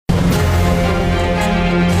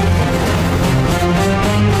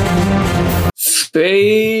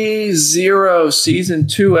Phase Zero, Season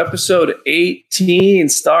 2, Episode 18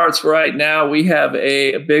 starts right now. We have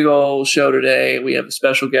a big old show today. We have a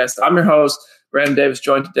special guest. I'm your host, Brandon Davis,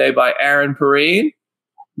 joined today by Aaron Perrine.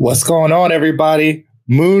 What's going on, everybody?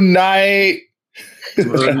 Moon Knight.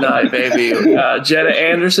 Moon Knight, baby. Jenna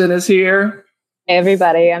Anderson is here. Hey,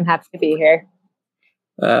 everybody. I'm happy to be here.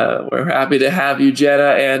 We're happy to have you,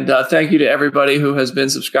 Jenna, and thank you to everybody who has been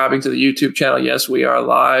subscribing to the YouTube channel. Yes, we are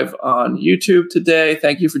live on YouTube today.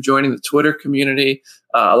 Thank you for joining the Twitter community.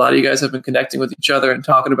 A lot of you guys have been connecting with each other and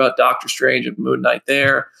talking about Doctor Strange and Moon Knight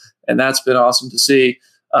there, and that's been awesome to see.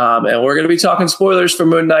 And we're going to be talking spoilers for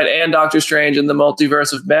Moon Knight and Doctor Strange in the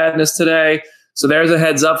Multiverse of Madness today. So there's a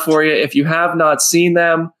heads up for you. If you have not seen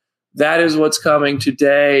them, that is what's coming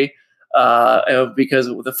today, because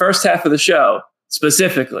the first half of the show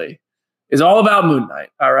specifically is all about Moon Knight.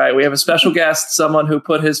 All right. We have a special guest, someone who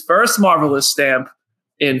put his first Marvelous stamp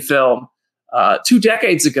in film 2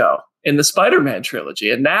 decades ago in the Spider-Man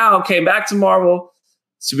trilogy, and now came back to Marvel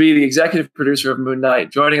to be the executive producer of Moon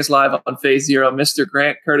Knight. Joining us live on Phase Zero, Mr.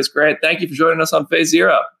 Grant Curtis. Grant, thank you for joining us on Phase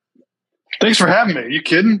Zero. Thanks for having me. Are you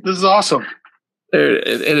kidding? This is awesome.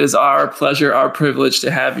 It is our pleasure, our privilege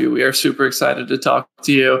to have you. We are super excited to talk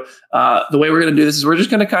to you. The way we're going to do this is we're just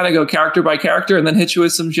going to kind of go character by character and then hit you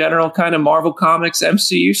with some general kind of Marvel Comics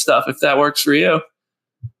MCU stuff, if that works for you.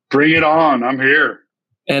 Bring it on. I'm here.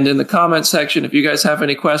 And in the comment section, if you guys have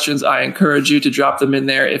any questions, I encourage you to drop them in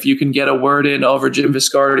there. If you can get a word in over Jim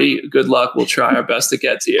Viscardi, good luck. We'll try our best to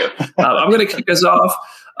get to you. I'm going to kick us off.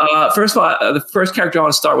 First of all, the first character I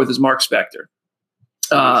want to start with is Mark Spector.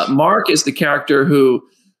 Mark is the character who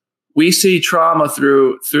we see trauma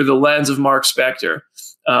through the lens of Mark Spector.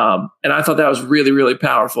 And I thought that was really, really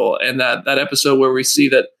powerful. And that episode where we see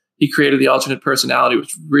that he created the alternate personality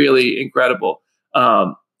was really incredible.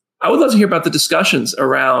 I would love to hear about the discussions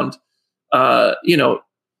around, making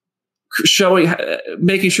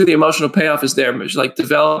sure the emotional payoff is there, like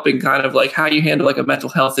developing kind of like how you handle like a mental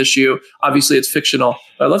health issue. Obviously it's fictional,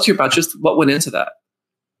 but I'd love to hear about just what went into that.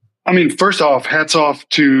 I mean, first off, hats off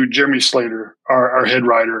to Jeremy Slater, our head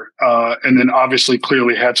writer. And then obviously,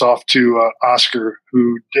 clearly, hats off to Oscar,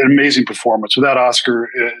 who did an amazing performance. Without Oscar,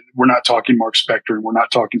 we're not talking Mark Spector, and we're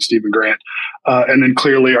not talking Stephen Grant. And then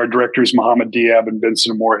clearly our directors, Mohammed Diab and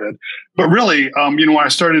Vincent Moorhead. But really, when I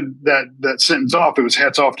started that sentence off, it was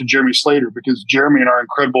hats off to Jeremy Slater, because Jeremy and our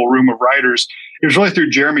incredible room of writers, it was really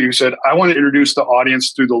through Jeremy who said, I want to introduce the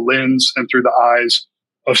audience through the lens and through the eyes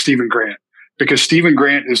of Stephen Grant. Because Stephen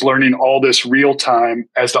Grant is learning all this real time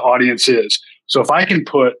as the audience is. So if I can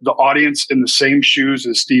put the audience in the same shoes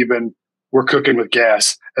as Stephen, we're cooking with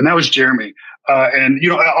gas. And that was Jeremy. And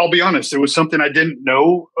I'll be honest, it was something I didn't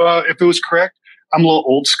know if it was correct. I'm a little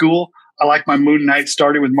old school. I like my Moon Knight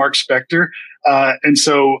starting with Mark Spector. And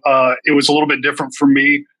so it was a little bit different for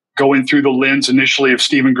me going through the lens initially of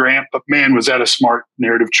Stephen Grant, but man, was that a smart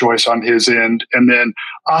narrative choice on his end. And then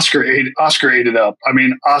Oscar ate it up. I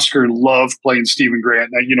mean, Oscar loved playing Stephen Grant.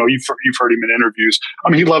 Now, you've heard him in interviews. I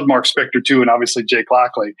mean, he loved Mark Spector too, and obviously Jake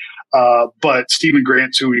Lockley. But Stephen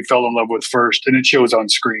Grant's who he fell in love with first, and it shows on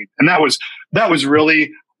screen. And that was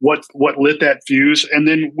really what lit that fuse. And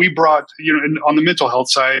then we brought, on the mental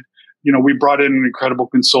health side, we brought in an incredible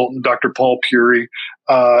consultant, Dr. Paul Puri,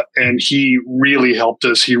 and he really helped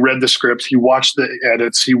us. He read the scripts. He watched the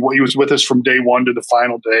edits. He was with us from day one to the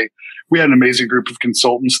final day. We had an amazing group of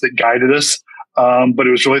consultants that guided us. But it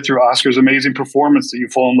was really through Oscar's amazing performance that you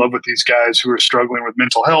fall in love with these guys who are struggling with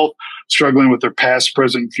mental health, struggling with their past,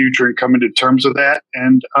 present, and future, and coming to terms with that.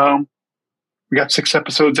 And we got 6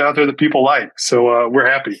 episodes out there that people like. So we're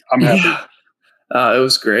happy. I'm happy. Yeah. It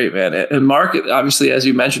was great, man. And Mark, obviously, as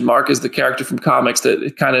you mentioned, Mark is the character from comics that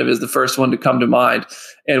it kind of is the first one to come to mind.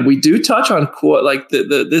 And we do touch on like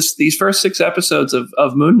these first 6 episodes of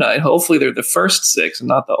Moon Knight. Hopefully, they're the first 6 and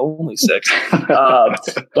not the only 6.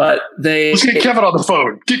 But let's get Kevin on the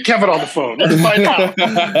phone. Get Kevin on the phone. Let's find out.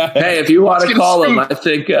 Hey, if you want to call him, I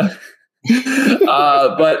think. But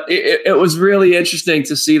it was really interesting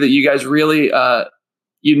to see that you guys really.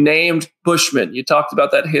 You named Bushman. You talked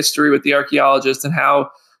about that history with the archaeologist and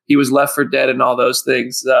how he was left for dead and all those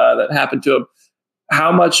things that happened to him.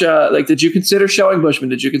 How much, did you consider showing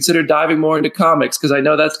Bushman? Did you consider diving more into comics? Because I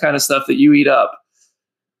know that's kind of stuff that you eat up.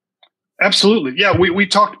 Absolutely. Yeah, we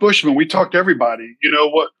talked Bushman. We talked everybody.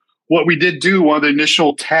 What we did do, one of the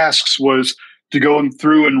initial tasks was to go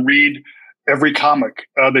through and read every comic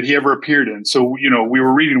that he ever appeared in. So, we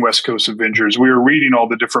were reading West Coast Avengers. We were reading all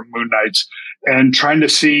the different Moon Knights and trying to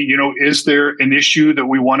see, is there an issue that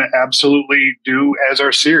we want to absolutely do as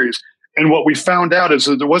our series? And what we found out is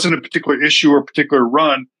that there wasn't a particular issue or a particular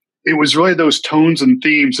run. it was really those tones and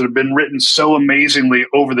themes that have been written so amazingly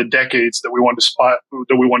over the decades that we wanted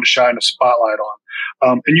to shine a spotlight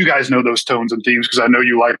on. And you guys know those tones and themes because I know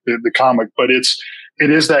you like the comic, but it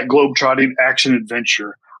is that globe-trotting action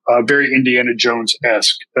adventure, very Indiana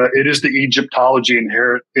Jones-esque. It is the Egyptology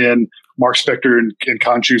inherent in Mark Spector and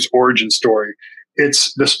Khonshu's origin story.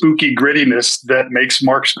 It's the spooky grittiness that makes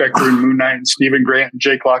Mark Spector and Moon Knight and Stephen Grant and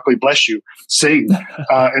Jake Lockley, bless you, sing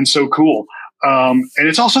and so cool. And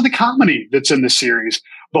it's also the comedy that's in the series.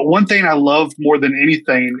 But one thing I love more than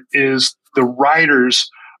anything is the writers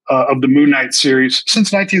of the Moon Knight series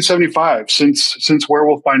since 1975, since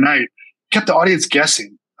Werewolf by Night, kept the audience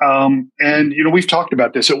guessing. And we've talked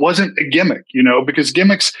about this. It wasn't a gimmick, because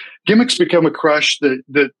gimmicks become a crush that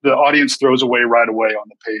the audience throws away right away on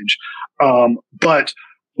the page. But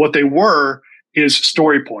what they were is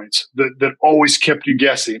story points that always kept you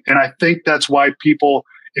guessing. And I think that's why people,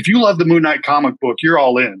 if you love the Moon Knight comic book, you're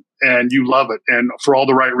all in and you love it. And for all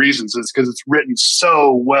the right reasons, it's because it's written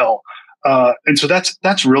so well. And so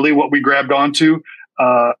that's really what we grabbed onto.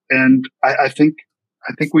 And I think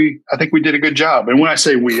we did a good job. And when I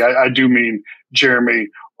say we, I do mean Jeremy,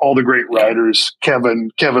 all the great writers, Kevin,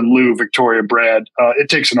 Lou, Victoria, Brad. It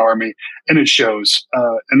takes an army, and it shows.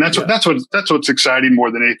 And that's what's exciting more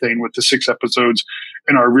than anything with the 6 episodes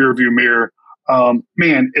in our rearview mirror.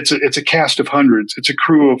 Man, it's a cast of hundreds. It's a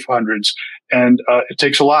crew of hundreds, and it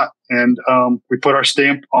takes a lot. And we put our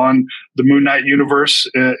stamp on the Moon Knight universe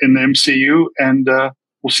in the MCU, and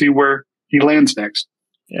we'll see where he lands next.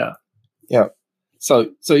 Yeah. So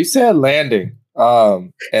you said landing,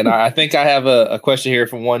 and I think I have a question here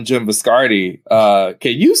from one Jim Viscardi.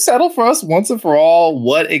 Can you settle for us once and for all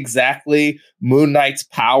what exactly Moon Knight's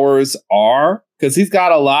powers are? Because he's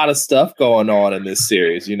got a lot of stuff going on in this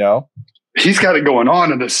series, He's got it going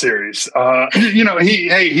on in this series.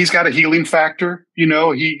 He's got a healing factor.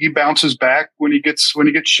 He bounces back when he gets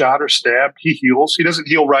shot or stabbed. He heals. He doesn't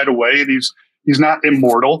heal right away, and he's not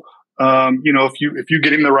immortal. If you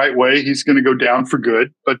get him the right way, he's going to go down for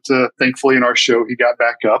good. But thankfully, in our show, he got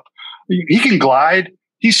back up. He can glide.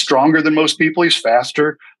 He's stronger than most people. He's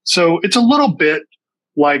faster. So it's a little bit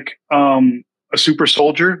like a super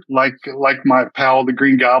soldier, like my pal, the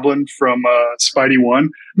Green Goblin from Spidey 1.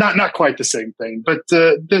 Not quite the same thing, but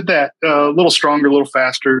that a little stronger, a little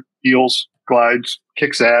faster, heals, glides,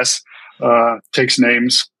 kicks ass, takes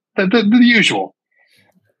names, the usual.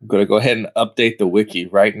 I'm going to go ahead and update the wiki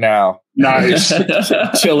right now. Nice.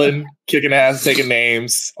 Chilling, kicking ass, taking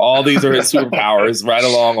names. All these are his superpowers right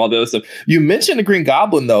along all the other stuff. You mentioned the Green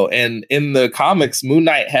Goblin, though, and in the comics, Moon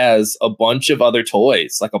Knight has a bunch of other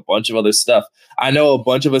toys, like a bunch of other stuff. I know a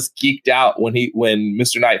bunch of us geeked out when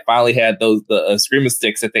Mr. Knight finally had the Screaming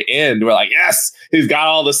Sticks at the end. We're like, yes, he's got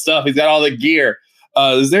all the stuff. He's got all the gear.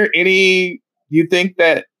 Is there any, you think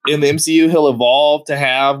that in the MCU, he'll evolve to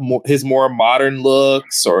have his more modern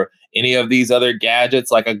looks or any of these other gadgets,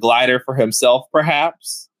 like a glider for himself,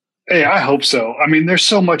 perhaps? Hey, I hope so. I mean, there's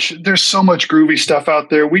so much groovy stuff out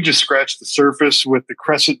there. We just scratched the surface with the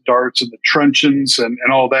crescent darts and the truncheons and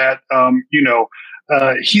all that.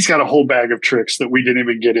 He's got a whole bag of tricks that we didn't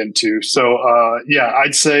even get into. So,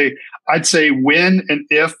 I'd say when and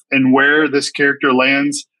if and where this character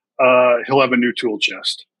lands, he'll have a new tool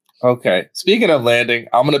chest. Okay. Speaking of landing,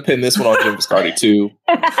 I'm going to pin this one on Jim Viscardi too.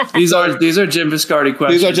 These are Jim Viscardi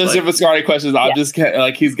questions. These are just Jim Viscardi questions. I'm just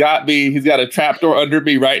like, he's got a trapdoor under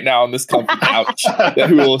me right now on this comfy couch that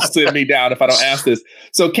he will sit me down if I don't ask this.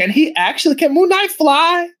 So can Moon Knight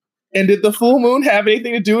fly? And did the full moon have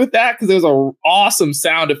anything to do with that? Because there was an awesome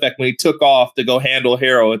sound effect when he took off to go handle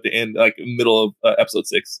Harrow at the end, like in the middle of episode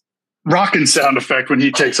 6. Rockin' sound effect when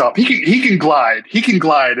he takes off. He can glide.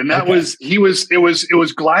 And that it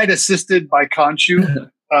was glide assisted by Khonshu,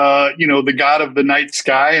 the god of the night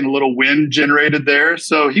sky, and a little wind generated there.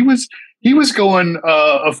 So he was going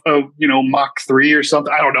Mach 3 or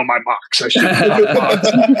something. I don't know my Machs. I should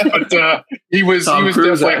but he was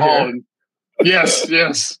definitely hauling. Yes.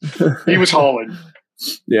 He was hauling.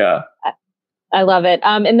 Yeah. I love it.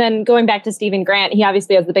 And then going back to Stephen Grant, he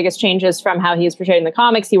obviously has the biggest changes from how he was portrayed in the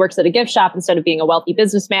comics. He works at a gift shop instead of being a wealthy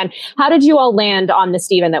businessman. How did you all land on the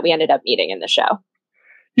Stephen that we ended up meeting in the show?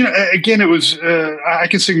 Again, it was, I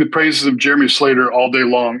can sing the praises of Jeremy Slater all day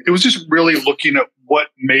long. It was just really looking at what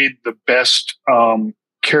made the best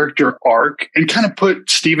character arc and kind of put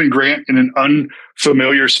Stephen Grant in an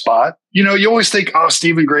unfamiliar spot. You always think,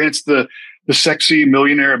 Stephen Grant's the sexy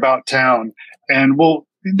millionaire about town. And well,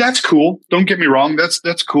 that's cool. Don't get me wrong.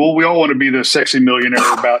 That's cool. We all want to be the sexy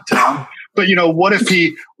millionaire about town. But what if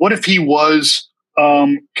he was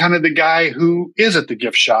kind of the guy who is at the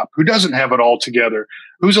gift shop, who doesn't have it all together,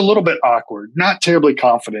 who's a little bit awkward, not terribly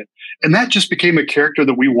confident. And that just became a character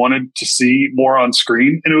that we wanted to see more on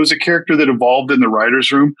screen. And it was a character that evolved in the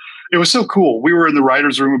writer's room. It was so cool. We were in the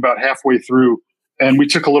writer's room about halfway through, and we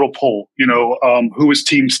took a little poll, who was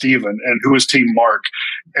Team Steven and who was Team Mark.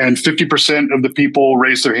 And 50% of the people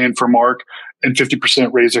raised their hand for Mark and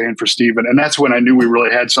 50% raised their hand for Steven. And that's when I knew we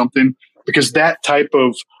really had something, because that type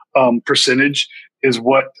of percentage is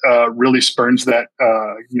what really spurns that,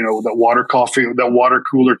 that water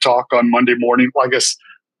cooler talk on Monday morning. Well, I guess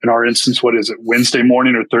in our instance, what is it, Wednesday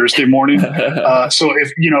morning or Thursday morning? So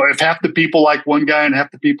if half the people like one guy and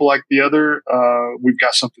half the people like the other, we've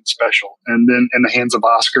got something special. And then in the hands of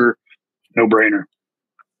Oscar, no brainer.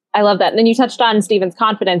 I love that. And then you touched on Steven's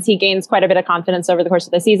confidence. He gains quite a bit of confidence over the course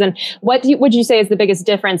of the season. What would you say is the biggest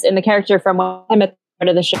difference in the character from him at the start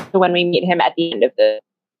of the show to when we meet him at the end of the?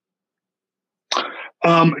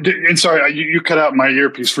 And sorry, you cut out my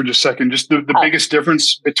earpiece for just a second. Just the biggest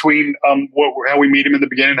difference between how we meet him in the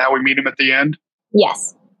beginning and how we meet him at the end.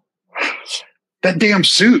 Yes. That damn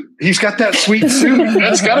suit. He's got that sweet suit.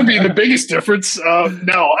 That's got to be the biggest difference.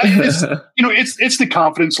 It's the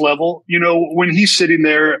confidence level. When he's sitting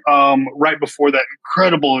there right before that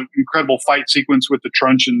incredible fight sequence with the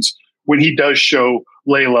truncheons, when he does show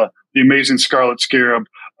Layla, the amazing Scarlet Scarab,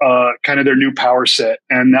 kind of their new power set.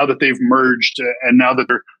 And now that they've merged and now that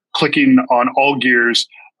they're clicking on all gears,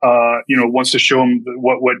 wants to show him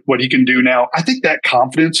what he can do now. I think that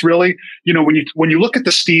confidence really, when you look at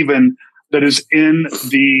the Steven that is in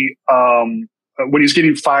the, when he's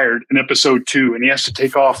getting fired in episode 2 and he has to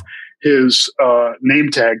take off his name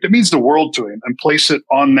tag, that means the world to him, and place it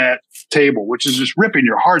on that table, which is just ripping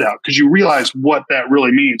your heart out because you realize what that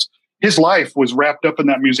really means. His life was wrapped up in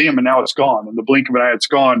that museum and now it's gone. In the blink of an eye, it's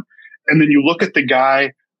gone. And then you look at the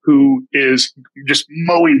guy who is just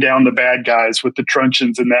mowing down the bad guys with the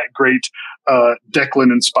truncheons and that great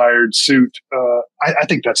Declan-inspired suit. I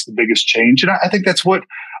think that's the biggest change. And I think that's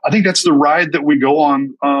the ride that we go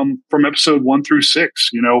on from episode 1 through 6,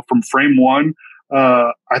 from frame 1.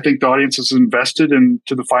 I think the audience is invested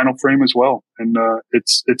into the final frame as well, and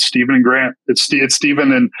it's Steven and Grant, it's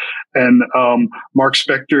Steven and Mark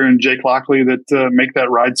Spector and Jake Lockley that make that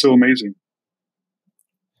ride so amazing.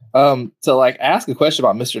 To ask a question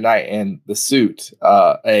about Mr. Knight and the suit.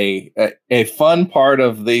 A fun part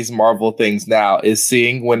of these Marvel things now is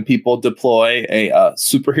seeing when people deploy a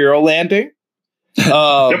superhero landing. He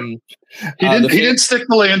didn't stick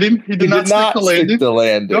the landing. He did not stick the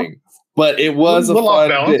landing. Nope. But it was a fun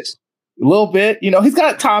bit. A little bit, he's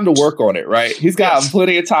got time to work on it, right? He's got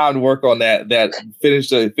plenty of time to work on that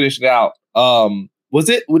finish it out. Was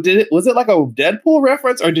it like a Deadpool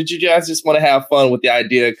reference, or did you guys just want to have fun with the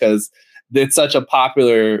idea because it's such a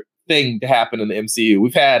popular thing to happen in the MCU?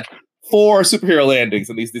 We've had 4 superhero landings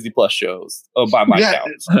in these Disney Plus shows, by my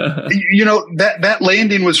count. that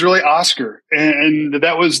landing was really Oscar, and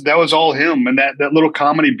that was all him. And that little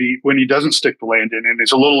comedy beat when he doesn't stick the landing and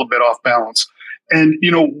is a little bit off balance. And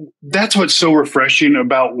that's what's so refreshing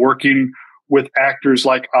about working with actors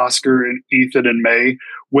like Oscar and Ethan and May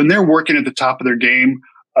when they're working at the top of their game,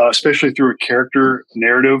 especially through a character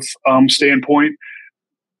narrative standpoint.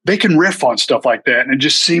 They can riff on stuff like that and it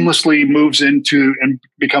just seamlessly moves into and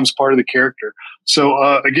becomes part of the character. So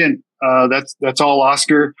again, that's all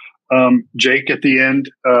Oscar. Jake at the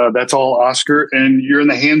end, that's all Oscar. And you're in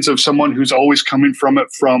the hands of someone who's always coming from it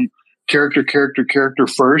from character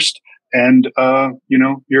first. And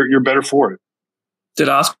you're better for it. Did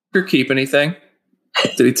Oscar keep anything?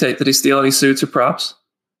 Did he steal any suits or props?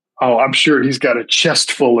 Oh, I'm sure he's got a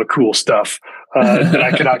chest full of cool stuff that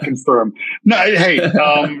I cannot confirm. No, hey,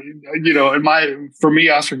 for me,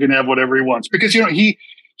 Oscar can have whatever he wants because he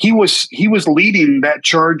was leading that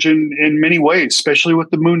charge in many ways, especially with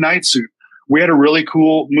the Moon Knight suit. We had a really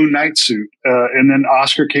cool Moon Knight suit, and then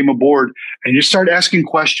Oscar came aboard, and you started asking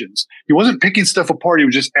questions. He wasn't picking stuff apart; he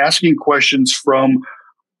was just asking questions from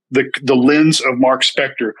the lens of Mark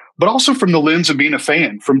Spector, but also from the lens of being a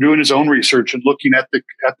fan, from doing his own research and looking at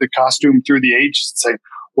the costume through the ages and saying,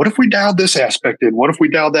 what if we dialed this aspect in? What if we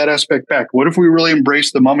dialed that aspect back? What if we really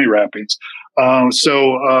embraced the mummy wrappings?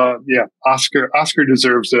 Oscar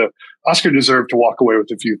deserved to walk away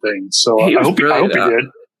with a few things. So I hope he did.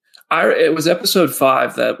 It was episode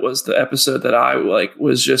 5 that was the episode that I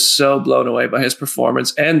was just so blown away by his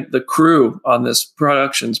performance and the crew on this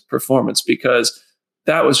production's performance, because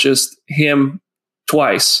that was just him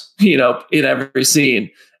twice, in every scene.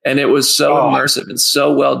 And it was so immersive and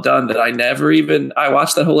so well done that I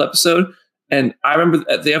watched that whole episode. And I remember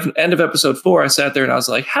at the end of episode 4, I sat there and I was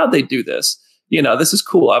like, how'd they do this? this is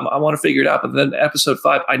cool. I want to figure it out. But then episode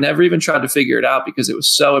 5, I never even tried to figure it out because it was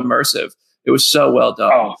so immersive. It was so well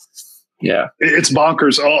done. Oh. Yeah. It's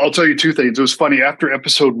bonkers. I'll tell you 2 things. It was funny. After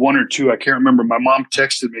episode 1 or 2, I can't remember, my mom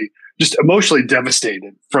texted me just emotionally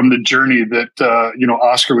devastated from the journey that,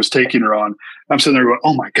 Oscar was taking her on. I'm sitting there going,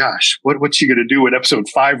 oh my gosh, what's she going to do when episode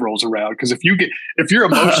 5 rolls around? Because if you're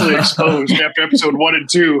emotionally exposed after episode 1 and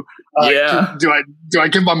 2, do I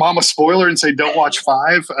give my mom a spoiler and say, don't watch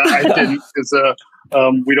 5? I didn't, because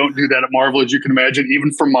we don't do that at Marvel, as you can imagine,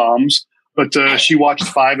 even for moms. But she watched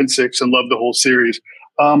 5 and 6 and loved the whole series.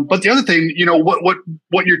 But the other thing,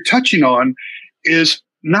 what you're touching on is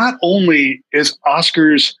not only is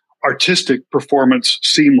Oscar's artistic performance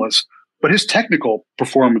seamless, but his technical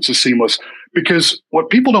performance is seamless, because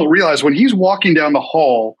what people don't realize, when he's walking down the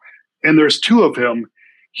hall and there's 2 of him,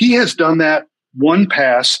 he has done that one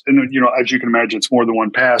pass. And, as you can imagine, it's more than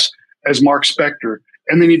one pass as Mark Spector.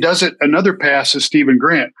 And then he does it another pass as Stephen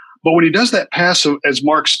Grant. But when he does that pass as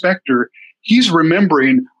Mark Spector, he's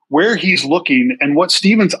remembering where he's looking and what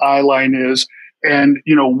Stephen's eye line is, and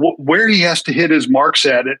where he has to hit his marks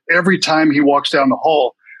at it every time he walks down the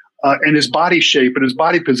hall, and his body shape and his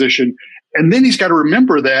body position. And then he's got to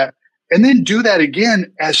remember that and then do that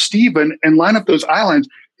again as Stephen and line up those eye lines.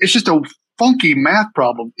 It's just a funky math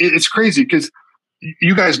problem. It's crazy, because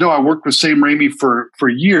you guys know I worked with Sam Raimi for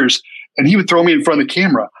years, and he would throw me in front of the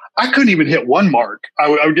camera. I couldn't even hit one mark. I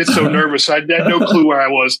would get so nervous. I had no clue where I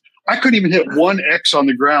was. I couldn't even hit one X on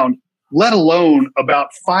the ground, let alone about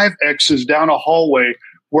 5 X's down a hallway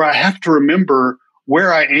where I have to remember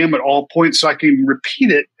where I am at all points so I can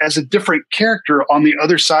repeat it as a different character on the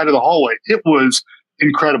other side of the hallway. It was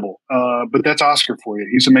incredible. But that's Oscar for you.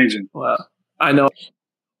 He's amazing. Wow. I know.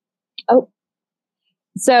 Oh.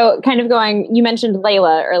 So kind of you mentioned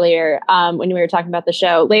Layla earlier when we were talking about the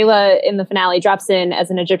show. Layla in the finale drops in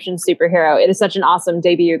as an Egyptian superhero. It is such an awesome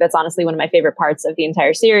debut. That's honestly one of my favorite parts of the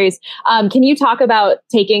entire series. Can you talk about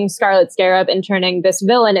taking Scarlet Scarab and turning this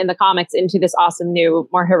villain in the comics into this awesome new,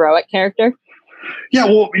 more heroic character? Yeah,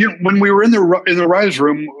 well, when we were in the writer's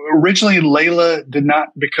room, originally Layla did not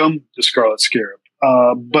become the Scarlet Scarab.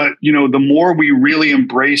 But the more we really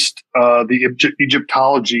embraced the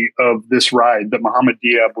Egyptology of this ride that Mohammed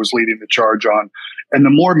Diab was leading the charge on, and the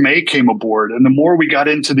more May came aboard, and the more we got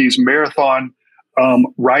into these marathon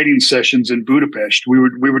writing sessions in Budapest, we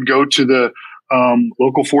would go to the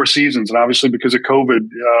local Four Seasons, and obviously because of COVID,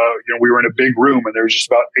 we were in a big room, and there was just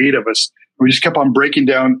about 8 of us. We just kept on breaking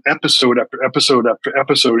down episode after episode after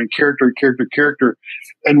episode, and character.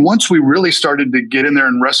 And once we really started to get in there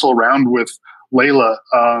and wrestle around with Layla,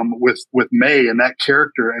 with May and that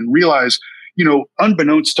character, and realize,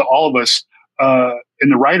 unbeknownst to all of us in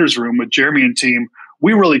the writer's room with Jeremy and team,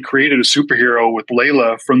 we really created a superhero with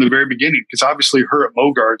Layla from the very beginning, because obviously her at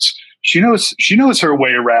Mogart's, she knows her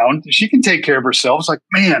way around. She can take care of herself. It's like,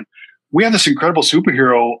 man, we have this incredible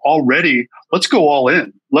superhero already. Let's go all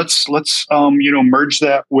in. Let's merge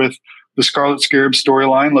that with the Scarlet Scarab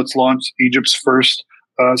storyline. Let's launch Egypt's first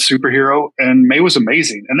superhero, and May was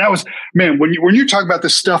amazing. And that was, man, when you're talking about the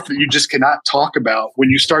stuff that you just cannot talk about when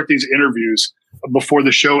you start these interviews before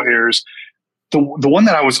the show airs, the one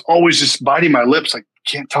that I was always just biting my lips, like,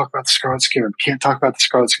 can't talk about the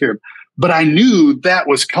Scarlet Scarab. But I knew that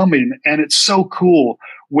was coming, and it's so cool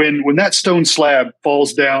when that stone slab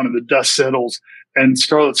falls down and the dust settles and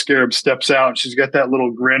Scarlet Scarab steps out, and she's got that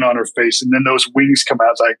little grin on her face, and then those wings come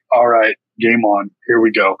out. It's like, all right, game on, here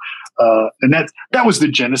we go. And that was the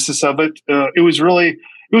genesis of it. It was really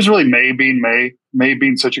May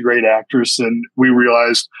being such a great actress, and we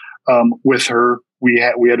realized with her we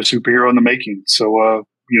had a superhero in the making. So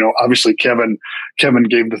obviously Kevin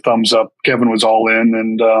gave the thumbs up. Kevin was all in,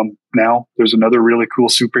 and now there's another really cool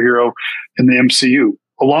superhero in the MCU.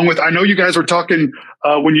 Along with, I know you guys were talking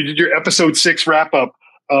when you did your episode 6 wrap up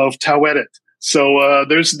of Tawedit. So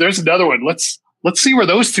there's another one. Let's see where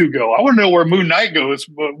those two go. I want to know where Moon Knight goes.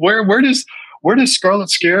 Where does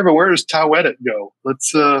Scarlet Scarab and where does Tawedit go?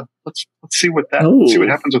 Let's see what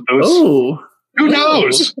happens with those. Oh, who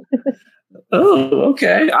knows? Oh,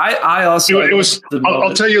 okay. I also.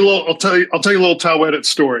 I'll tell you a little Tawedit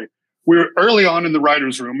story. We were early on in the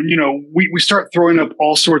writer's room, and we start throwing up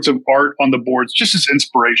all sorts of art on the boards just as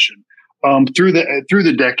inspiration. Through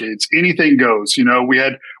the decades, anything goes. We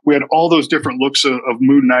had all those different looks of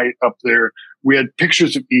Moon Knight up there. We had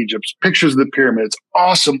pictures of Egypt, pictures of the pyramids,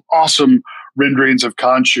 awesome renderings of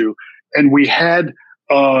Khonshu, and we had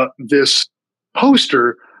this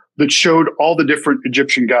poster that showed all the different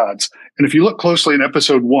Egyptian gods. And if you look closely in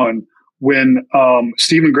episode 1, when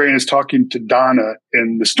Stephen Grant is talking to Donna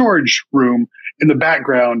in the storage room, in the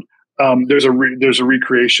background, there's a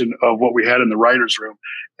recreation of what we had in the writers' room,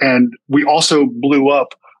 and we also blew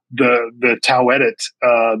up the Tau Edit,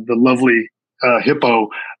 the lovely hippo,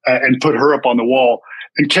 and put her up on the wall.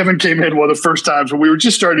 And Kevin came in one of the first times when we were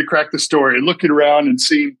just starting to crack the story and looking around and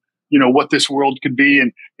seeing, what this world could be,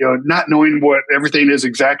 and not knowing what everything is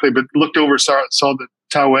exactly, but looked over, saw the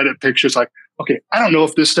Tau Edit pictures, like, okay, I don't know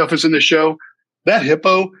if this stuff is in the show. That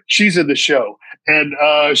hippo, she's in the show. And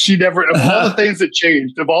she never, of all the things that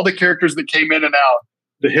changed, of all the characters that came in and out,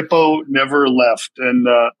 the hippo never left. And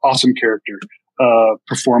awesome character,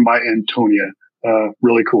 performed by Antonia.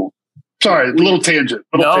 Really cool. Sorry, a little tangent.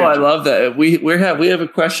 I love that. We have a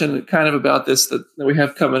question kind of about this that we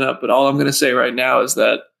have coming up, but all I'm going to say right now is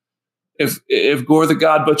that if Gore the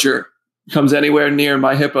God Butcher comes anywhere near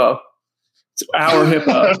my hippo, it's our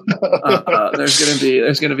hippo.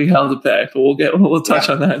 There's gonna be hell to pay, but we'll touch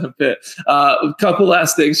on that in a bit. A couple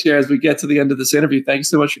last things here as we get to the end of this interview. Thanks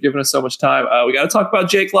so much for giving us so much time. We got to talk about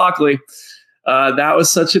Jake Lockley. That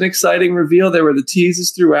was such an exciting reveal. There were the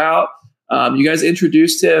teases throughout. You guys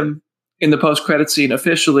introduced him in the post-credit scene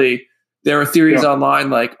officially. There were theories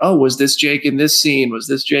online like, oh, was this Jake in this scene? Was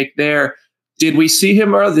this Jake there? Did we see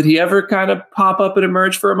him, or did he ever kind of pop up and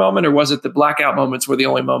emerge for a moment, or was it the blackout moments were the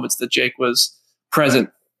only moments that Jake was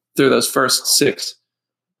present through those first 6?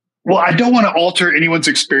 Well, I don't want to alter anyone's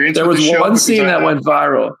experience. There was one scene that went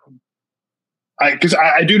viral. Because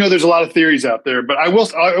I do know there's a lot of theories out there, but I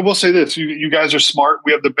will say this: you guys are smart.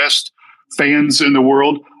 We have the best fans in the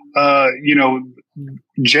world.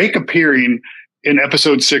 Jake appearing in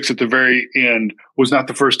episode 6 at the very end was not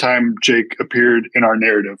the first time Jake appeared in our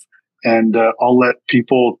narrative. And I'll let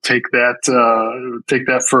people take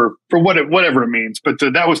that for whatever it means. But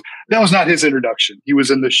that was not his introduction. He was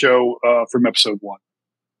in the show from episode 1.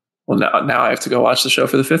 Well, now I have to go watch the show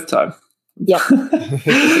for the 5th time. Yep.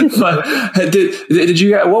 But did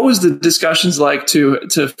you? What was the discussions like to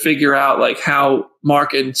figure out like how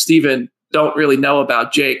Mark and Steven don't really know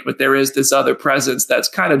about Jake, but there is this other presence that's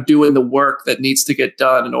kind of doing the work that needs to get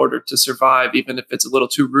done in order to survive, even if it's a little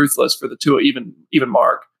too ruthless for the two, even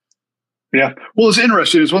Mark. Yeah. Well, it's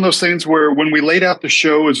interesting. It's one of those things where when we laid out the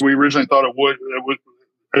show as we originally thought it was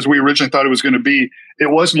going to be,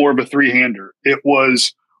 it was more of a 3-hander. It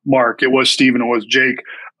was Mark, it was Steven, it was Jake.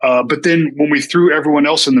 But then when we threw everyone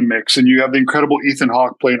else in the mix, and you have the incredible Ethan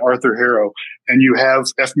Hawke playing Arthur Harrow, and you have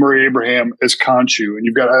F. Murray Abraham as Khonshu, and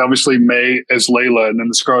you've got obviously May as Layla, and then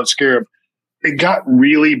the Scarlet Scarab, it got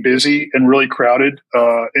really busy and really crowded.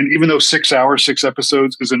 And even though 6 hours, 6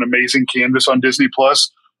 episodes is an amazing canvas on Disney Plus,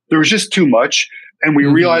 there was just too much. And we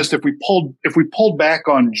realized if we pulled back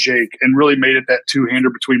on Jake and really made it that 2-hander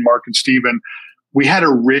between Mark and Steven, we had a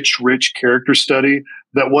rich character study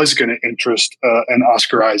that was going to interest an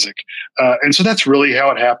Oscar Isaac. And so that's really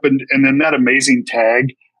how it happened. And then that amazing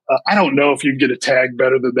tag, I don't know if you'd get a tag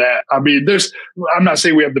better than that. I mean, I'm not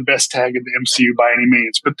saying we have the best tag in the MCU by any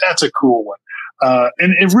means, but that's a cool one.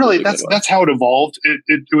 And it really, that's how it evolved.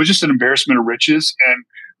 It was just an embarrassment of riches. And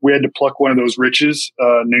we had to pluck one of those riches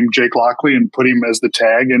named Jake Lockley and put him as the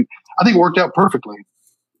tag. And I think it worked out perfectly.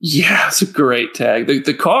 Yeah, it's a great tag.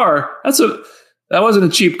 The car, that wasn't a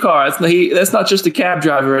cheap car. That's not just a cab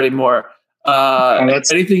driver anymore.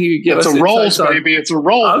 Anything you could give us. It's a Rolls, baby. It's a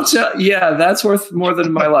Rolls. Yeah, that's worth more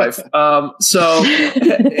than my life. So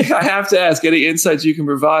I have to ask, any insights you can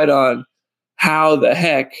provide on how the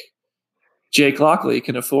heck Jake Lockley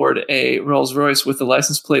can afford a Rolls Royce with a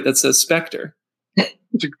license plate that says Spectre?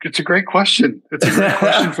 It's a great question. It's a great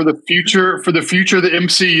question for the future of the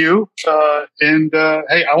MCU.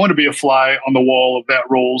 Hey, I want to be a fly on the wall of that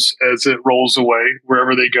Rolls as it rolls away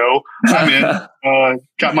wherever they go. I'm in.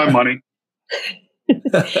 Got my money.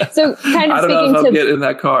 So, kind of I don't know if I'll get in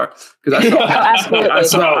that car because I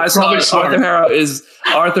saw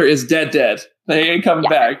Arthur is dead. They ain't coming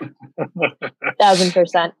back.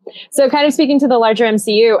 1,000%. So kind of speaking to the larger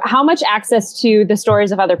MCU, how much access to the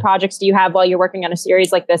stories of other projects do you have while you're working on a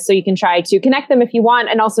series like this, so you can try to connect them if you want,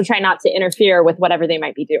 and also try not to interfere with whatever they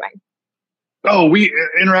might be doing? Oh, we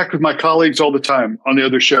interact with my colleagues all the time on the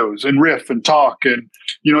other shows and riff and talk. And,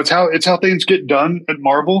 it's how things get done at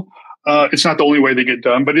Marvel. It's not the only way they get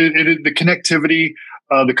done, but the connectivity,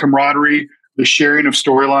 the camaraderie, the sharing of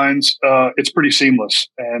storylines, it's pretty seamless.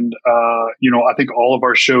 And, I think all of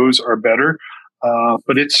our shows are better.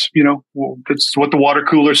 But it's what the water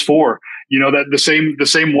cooler's for. That the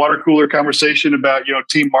same water cooler conversation about,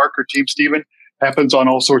 Team Mark or Team Steven happens on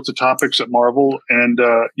all sorts of topics at Marvel. And,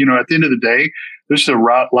 at the end of the day, there's a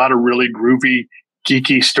lot of really groovy,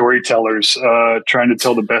 geeky storytellers trying to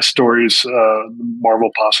tell the best stories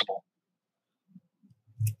Marvel possible.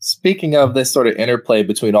 Speaking of this sort of interplay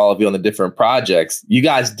between all of you on the different projects, you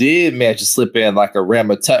guys did manage to slip in like a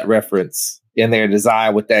Rama Tut reference in their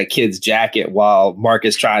design with that kid's jacket while Mark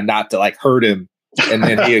is trying not to like hurt him. And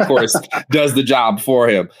then he, of course, does the job for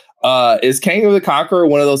him. Is Kango the Conqueror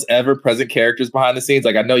one of those ever-present characters behind the scenes?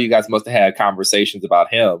 Like, I know you guys must have had conversations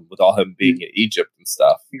about him with all him being in Egypt and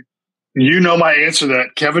stuff. You know my answer to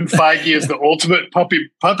that. Kevin Feige is the ultimate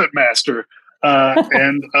puppet master.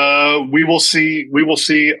 And we will see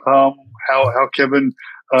how Kevin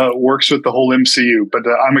works with the whole MCU. But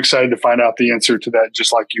I'm excited to find out the answer to that,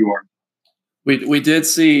 just like you are. We did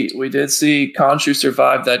see Khonshu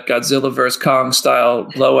survive that Godzilla vs. Kong style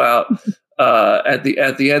blowout at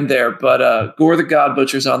the end there. But Gore the God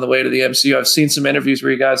Butcher's on the way to the MCU. I've seen some interviews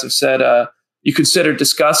where you guys have said you consider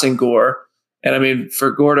discussing Gore, and I mean,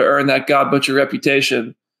 for Gore to earn that God Butcher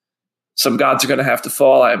reputation, some gods are going to have to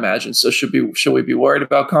fall, I imagine. So should we be worried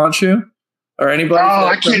about Khonshu or anybody?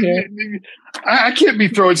 I can't be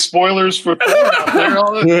throwing spoilers for Thor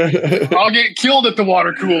out there. I'll get killed at the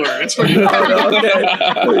water cooler. It's okay.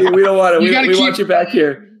 We don't want it. We want you back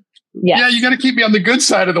here. Yeah, you got to keep me on the good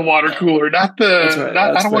side of the water cooler, not the. Right.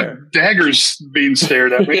 I don't want daggers being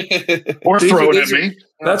stared at me or thrown at me.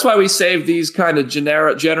 That's why we save these kind of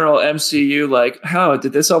general MCU. Like, how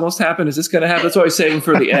did this almost happen? Is this going to happen? That's why we save them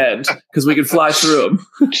for the end because we can fly through them.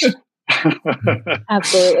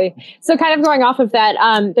 Absolutely. So, kind of going off of that,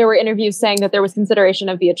 there were interviews saying that there was consideration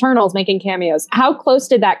of the Eternals making cameos. How close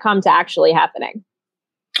did that come to actually happening?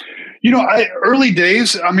 Early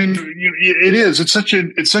days. I mean, it is. It's such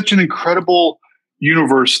an incredible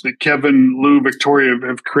universe that Kevin, Lou, Victoria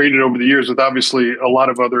have created over the years, with obviously a lot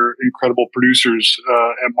of other incredible producers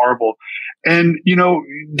at Marvel. And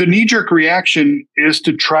the knee-jerk reaction is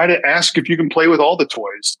to try to ask if you can play with all the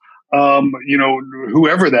toys.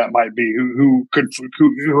 Whoever that might be, who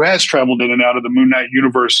has traveled in and out of the Moon Knight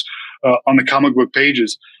universe on the comic book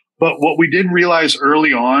pages. But what we did realize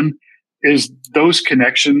early on is those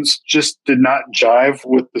connections just did not jive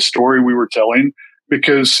with the story we were telling,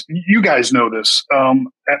 because you guys know this.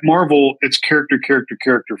 At Marvel, it's character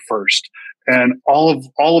first. And all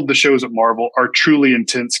of the shows at Marvel are truly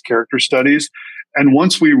intense character studies. And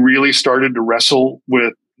once we really started to wrestle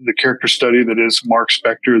with the character study that is Mark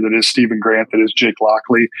Spector, that is Stephen Grant, that is Jake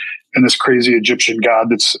Lockley, and this crazy Egyptian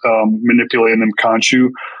god that's manipulating them, Khonshu,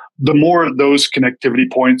 the more those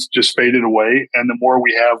connectivity points just faded away, and the more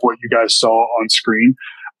we have what you guys saw on screen.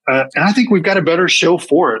 And I think we've got a better show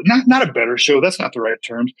for it. Not a better show. That's not the right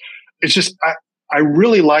term. It's just, I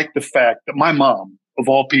really like the fact that my mom, of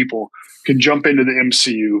all people, can jump into the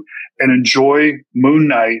MCU and enjoy Moon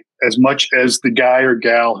Knight as much as the guy or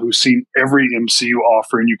gal who's seen every MCU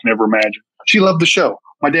offering you can ever imagine. She loved the show.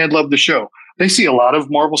 My dad loved the show. They see a lot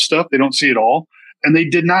of Marvel stuff. They don't see it all. And they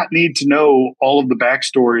did not need to know all of the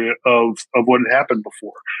backstory of what had happened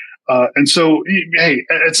before. And so, hey,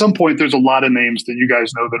 at some point, there's a lot of names that you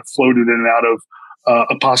guys know that have floated in and out of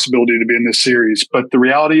a possibility to be in this series. But the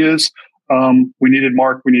reality is, we needed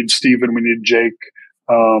Mark, we needed Steven, we needed Jake,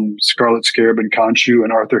 Scarlet Scarab and Khonshu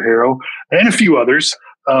and Arthur Harrow, and a few others,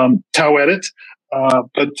 Tau Edit.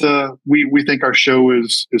 But we think our show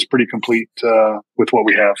is pretty complete with what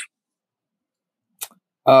we have.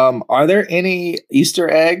 Are there any Easter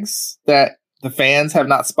eggs that the fans have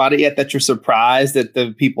not spotted yet that you're surprised that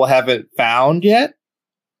the people haven't found yet?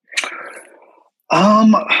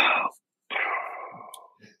 I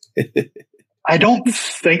don't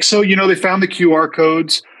think so. They found the QR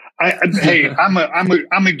codes. Hey, I'm a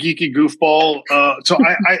geeky goofball. So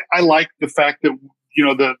I like the fact that,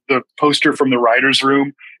 the poster from the writer's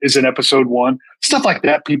room is in episode 1. Stuff like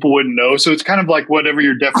that people wouldn't know. So it's kind of like whatever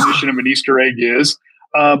your definition of an Easter egg is.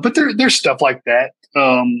 But there's stuff like that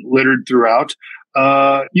littered throughout.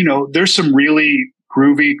 There's some really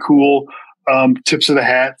groovy, cool tips of the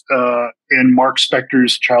hat in Mark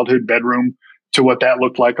Spector's childhood bedroom to what that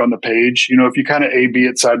looked like on the page. If you kind of A/B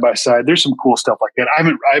it side by side, there's some cool stuff like that. I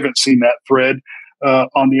haven't seen that thread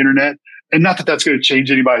on the internet, and not that that's going to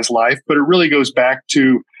change anybody's life, but it really goes back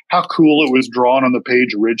to how cool it was drawn on the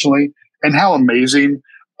page originally, and how amazing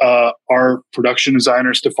our production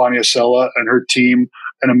designer Stefania Sella and her team,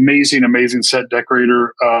 an amazing set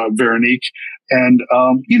decorator Veronique, and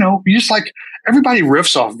you just like everybody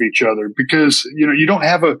riffs off of each other, because you don't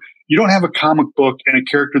have a comic book and a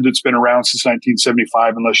character that's been around since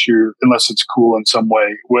 1975 unless it's cool in some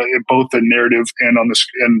way, both the narrative and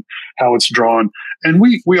and how it's drawn. And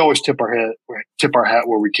we always tip our hat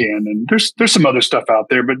where we can. And there's some other stuff out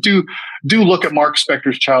there, but do look at Mark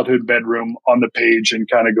Spector's childhood bedroom on the page and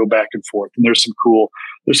kind of go back and forth. And there's some cool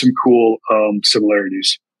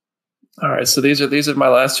similarities. All right, so these are my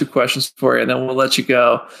last two questions for you, and then we'll let you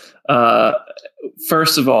go.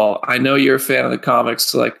 First of all, I know you're a fan of the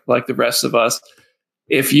comics, like the rest of us.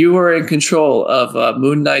 If you were in control of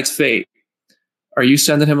Moon Knight's fate, are you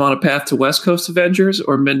sending him on a path to West Coast Avengers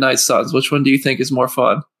or Midnight Suns? Which one do you think is more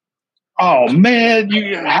fun? Oh man,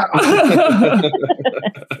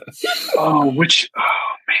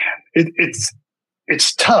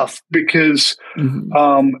 it's tough because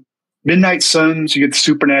Midnight Suns, you get the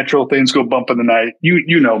supernatural things go bump in the night.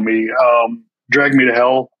 You know me, Drag Me to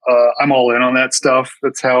Hell. I'm all in on that stuff.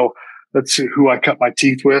 That's who I cut my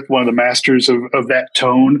teeth with. One of the masters of that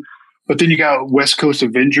tone. But then you got West Coast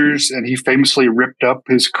Avengers, and he famously ripped up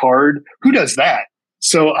his card. Who does that?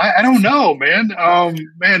 So I don't know, man.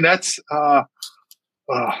 That's I'll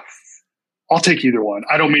take either one.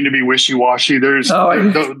 I don't mean to be wishy-washy.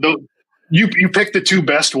 You pick the two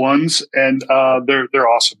best ones, and they're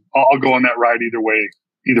awesome. I'll go on that ride either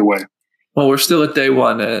way. Well, we're still at day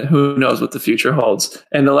one. Who knows what the future holds?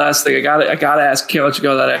 And the last thing I gotta ask, can't let you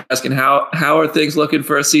go without asking, how are things looking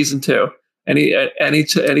for a season 2?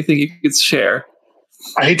 Anything you could share?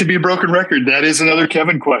 I hate to be a broken record. That is another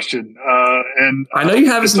Kevin question. And I know you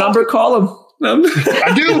have his number. Call him.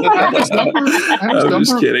 I do. I have his number.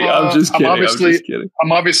 I'm just kidding.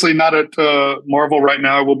 I'm obviously not at Marvel right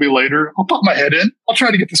now. I will be later. I'll pop my head in. I'll try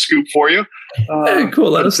to get the scoop for you. Hey, cool.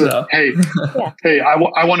 Let us know. Hey,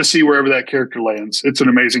 I want to see wherever that character lands. It's an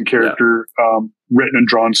amazing character, written and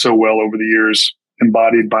drawn so well over the years,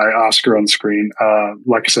 embodied by Oscar on screen.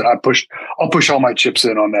 Like I said, I'll push all my chips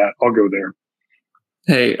in on that. I'll go there.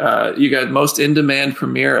 Hey, you got most in-demand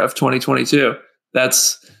premiere of 2022.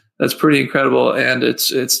 That's pretty incredible, and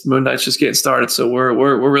it's Moon Knight's just getting started. So we're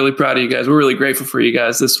really proud of you guys. We're really grateful for you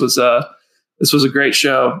guys. This was a great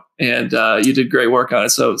show, and you did great work on it.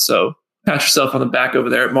 So pat yourself on the back over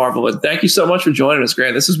there at Marvel, and thank you so much for joining us,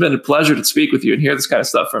 Grant. This has been a pleasure to speak with you and hear this kind of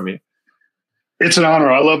stuff from you. It's an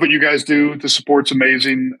honor. I love what you guys do. The support's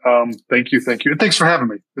amazing. Thank you, and thanks for having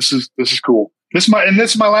me. This is cool. This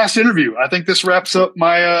is my last interview. I think this wraps up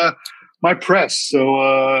my my press. So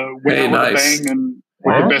went out with a bang and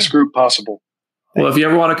with the best group possible. Well, if you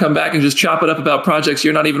ever want to come back and just chop it up about projects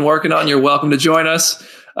you're not even working on, you're welcome to join us.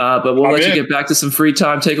 But we'll let you get back to some free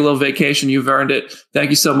time, take a little vacation. You've earned it. Thank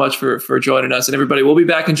you so much for joining us. And everybody, we'll be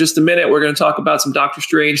back in just a minute. We're going to talk about some Doctor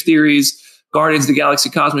Strange theories, Guardians of the Galaxy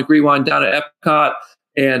Cosmic Rewind down at Epcot,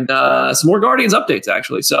 and some more Guardians updates,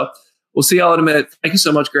 actually. So we'll see y'all in a minute. Thank you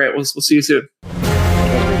so much, Grant. We'll see you soon.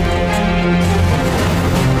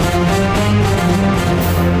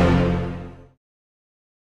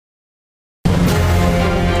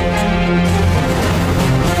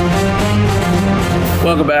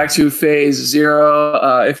 Welcome back to Phase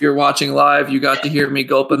Zero. If you're watching live, you got to hear me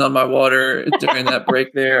gulping on my water during that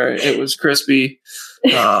break there. It was crispy.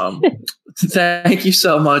 Thank you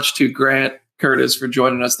so much to Grant Curtis for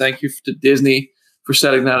joining us. Thank you to Disney for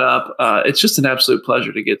setting that up. It's just an absolute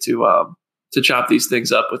pleasure to get to chop these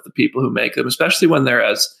things up with the people who make them, especially when they're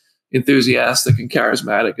as enthusiastic and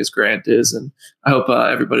charismatic as Grant is. And I hope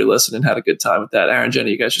everybody listening had a good time with that. Aaron,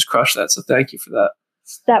 Jenny, you guys just crushed that. So thank you for that.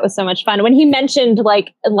 That was so much fun. When he mentioned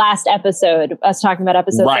like last episode, us talking about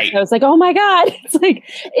episodes, right. I was like, oh my God. It's like,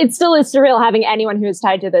 it still is surreal having anyone who is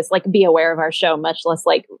tied to this, like be aware of our show, much less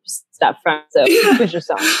like stuff from. So it was just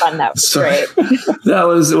so much fun. That was great. That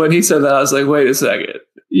was when he said that, I was like, wait a second.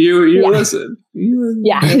 You listen.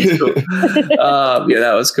 Yeah. Cool.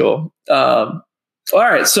 That was cool. All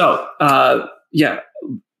right. So,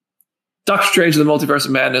 Doctor Strange and the Multiverse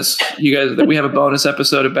of Madness. You guys, we have a bonus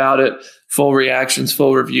episode about it. Full reactions,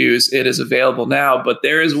 full reviews. It is available now. But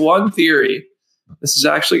there is one theory. This is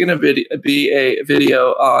actually going to be a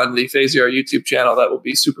video on the Phase Zero YouTube channel that will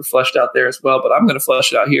be super fleshed out there as well. But I'm going to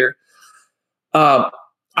flesh it out here. I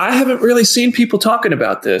haven't really seen people talking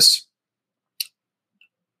about this.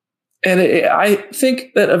 And I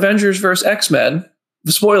think that Avengers vs. X-Men,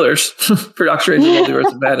 the spoilers for Doctor Strange and the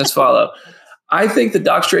Multiverse of Madness follow. I think that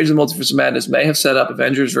Doctor Strange and the Multiverse of Madness may have set up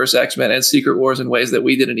Avengers vs. X-Men and Secret Wars in ways that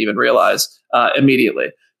we didn't even realize immediately,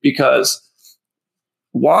 because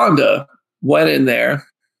Wanda went in there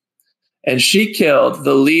and she killed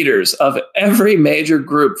the leaders of every major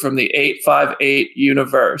group from the 858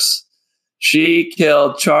 universe. She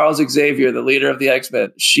killed Charles Xavier, the leader of the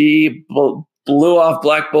X-Men. She blew off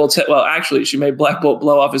Black Bolt's head. Well, actually, she made Black Bolt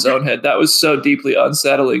blow off his own head. That was so deeply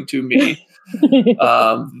unsettling to me.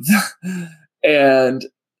 And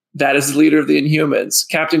that is the leader of the Inhumans.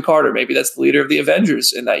 Captain Carter, maybe that's the leader of the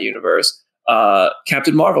Avengers in that universe.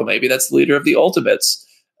 Captain Marvel, maybe that's the leader of the Ultimates.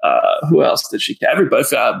 Who else did she? Everybody.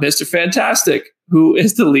 Mr. Fantastic, who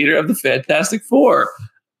is the leader of the Fantastic Four.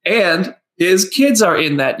 And his kids are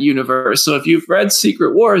in that universe. So if you've read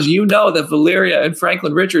Secret Wars, you know that Valeria and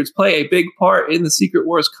Franklin Richards play a big part in the Secret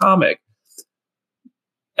Wars comic.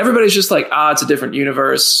 Everybody's just like, it's a different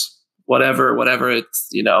universe, whatever. It's,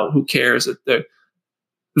 who cares?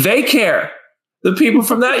 They care. The people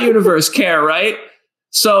from that universe care, right?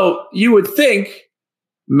 So you would think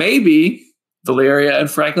maybe Valeria and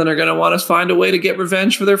Franklin are going to want to find a way to get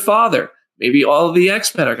revenge for their father. Maybe all of the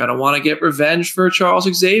X-Men are going to want to get revenge for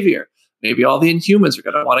Charles Xavier. Maybe all the Inhumans are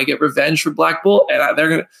going to want to get revenge for Black Bolt. And they're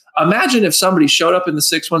going to imagine if somebody showed up in the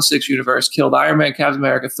 616 universe, killed Iron Man, Captain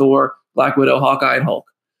America, Thor, Black Widow, Hawkeye, and Hulk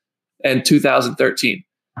in 2013.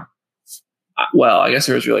 Well, I guess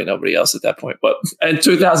there was really nobody else at that point. But in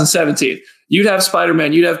 2017, you'd have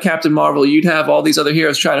Spider-Man, you'd have Captain Marvel, you'd have all these other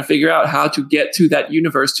heroes trying to figure out how to get to that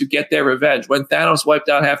universe to get their revenge. When Thanos wiped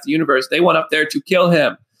out half the universe, they went up there to kill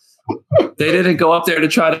him. They didn't go up there to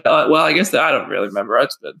try to, I guess I don't really remember.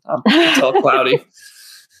 It's all cloudy.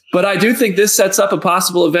 But I do think this sets up a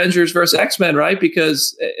possible Avengers versus X-Men, right?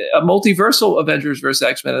 Because a multiversal Avengers versus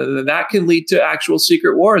X-Men, and that can lead to actual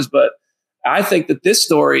Secret Wars. But I think that this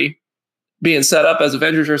story being set up as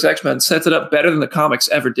Avengers versus X-Men sets it up better than the comics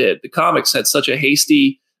ever did. The comics had such a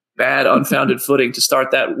hasty, bad, unfounded footing to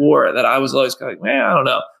start that war that I was always kind of like, I don't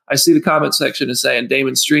know. I see the comment section is saying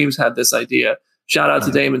Damon Streams had this idea. Shout out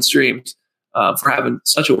to Damon Streams for having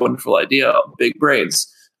such a wonderful idea. Big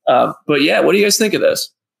brains. But yeah, what do you guys think of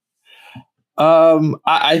this?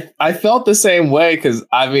 I felt the same way because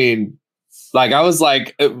I was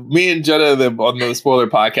like, me and Jenna on the spoiler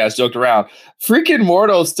podcast joked around. Freaking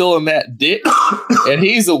Mordo's still in that ditch, and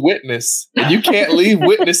he's a witness. And you can't leave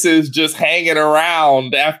witnesses just hanging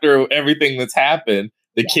around after everything that's happened.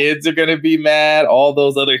 The kids are going to be mad. All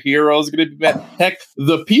those other heroes are going to be mad. Heck,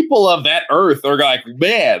 the people of that Earth are like,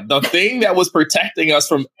 man, the thing that was protecting us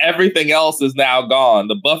from everything else is now gone.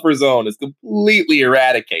 The buffer zone is completely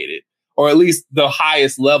eradicated, or at least the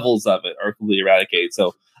highest levels of it are completely eradicated.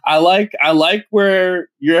 So I like where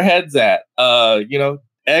your head's at.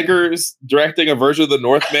 Eggers directing a version of the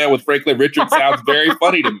Northman with Franklin Richards sounds very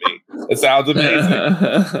funny to me. It sounds amazing.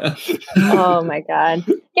 Oh my God.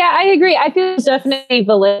 Yeah, I agree. I feel there's definitely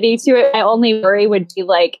validity to it. My only worry would be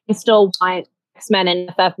I still want X-Men and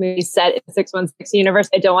FF movies set in the 616 universe.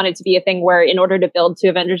 I don't want it to be a thing where in order to build to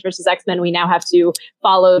Avengers versus X-Men, we now have to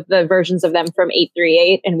follow the versions of them from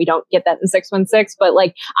 838, and we don't get that in 616. But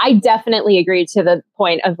I definitely agree to the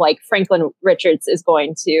point of Franklin Richards is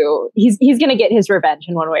going to, he's going to get his revenge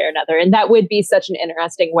in one way or another. And that would be such an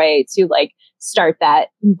interesting way to start that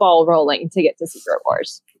ball rolling to get to Secret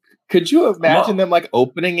Wars. Could you imagine them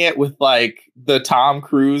opening it with the Tom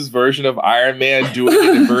Cruise version of Iron Man doing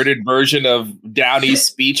an inverted version of Downey's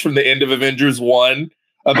speech from the end of Avengers 1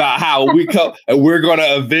 about how we're going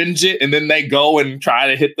to avenge it, and then they go and try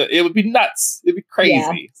to hit it would be nuts. It'd be crazy.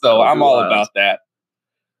 Yeah. So I'm all about that.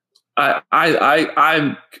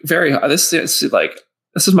 I'm very, this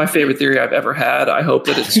is my favorite theory I've ever had. I hope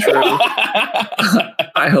that it's true.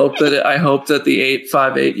 I hope that the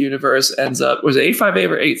 858 universe ends up, was it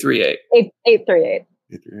 858 or 838? 838.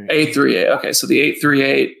 838. Okay, so the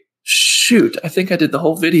 838. Shoot, I think I did the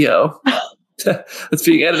whole video. It's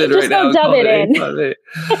being edited right now. Dub it in.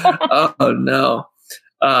 Oh no.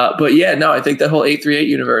 But yeah, no, I think that whole 838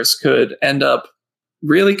 universe could end up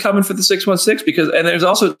really coming for the 616 and there's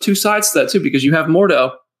also two sides to that too, because you have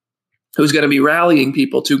Mordo, who's going to be rallying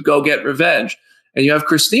people to go get revenge. And you have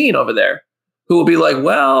Christine over there who will be like,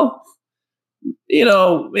 well,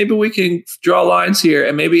 maybe we can draw lines here.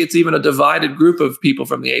 And maybe it's even a divided group of people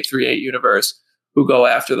from the 838 universe who go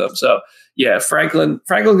after them. So yeah, Franklin's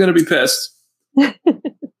going to be pissed.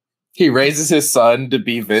 He raises his son to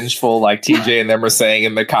be vengeful, like TJ and them are saying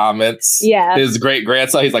in the comments. Yeah. His great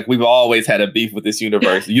grandson, he's like, we've always had a beef with this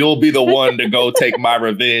universe. You'll be the one to go take my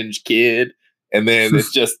revenge, kid. And then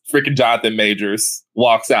it's just freaking Jonathan Majors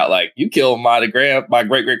walks out like, you killed my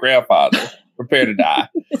great-great-grandfather. Prepare to die.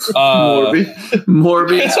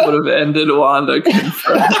 Morbius would have ended Wanda.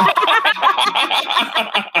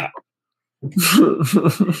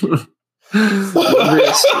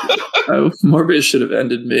 Morbius should have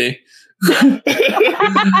ended me.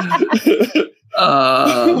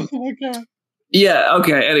 Oh my God. Yeah.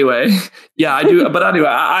 Okay. Anyway, yeah, I do. But anyway,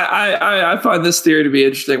 I find this theory to be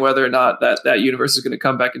interesting. Whether or not that universe is going to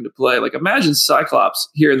come back into play. Imagine Cyclops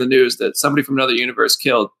hearing the news that somebody from another universe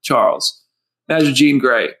killed Charles. Imagine Jean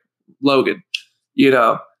Grey, Logan.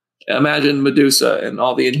 Imagine Medusa and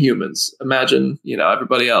all the Inhumans. Imagine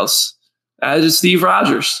everybody else. Just Steve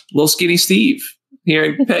Rogers, little skinny Steve.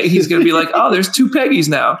 Hearing he's going to be like, oh, there's two Peggys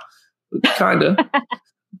now, kind of.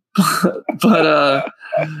 But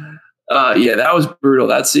Yeah, that was brutal.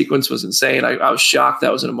 That sequence was insane. I was shocked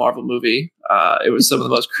that was in a Marvel movie. It was some of the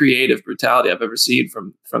most creative brutality I've ever seen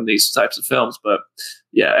from these types of films. But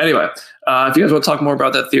yeah, anyway, if you guys want to talk more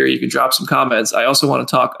about that theory, you can drop some comments. I also want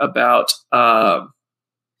to talk about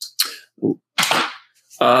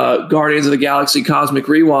Guardians of the Galaxy Cosmic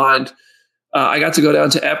Rewind. I got to go down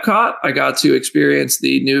to Epcot. I got to experience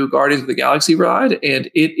the new Guardians of the Galaxy ride, and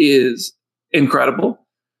it is incredible.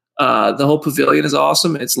 The whole pavilion is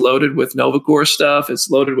awesome. It's loaded with Nova Corps stuff. It's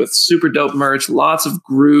loaded with super dope merch, lots of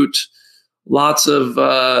Groot, lots of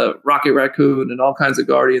Rocket Raccoon, and all kinds of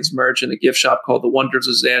Guardians merch in a gift shop called the Wonders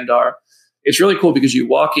of Xandar. It's really cool because you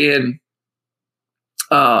walk in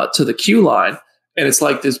to the queue line, and it's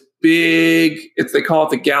like this big, they call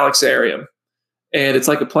it the Galaxarium, and it's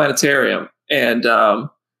like a planetarium, and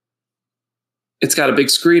it's got a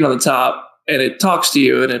big screen on the top. And it talks to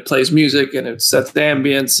you, and it plays music, and it sets the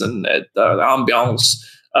ambience and the ambiance,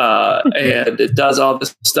 and it does all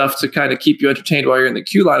this stuff to kind of keep you entertained while you're in the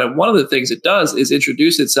queue line. And one of the things it does is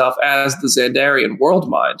introduce itself as the Xandarian World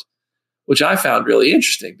Mind, which I found really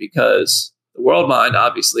interesting because the World Mind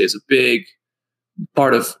obviously is a big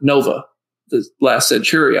part of Nova, the last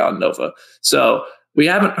Centurion Nova. So we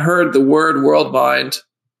haven't heard the word World Mind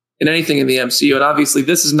in anything in the MCU. And obviously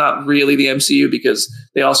this is not really the MCU because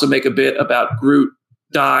they also make a bit about Groot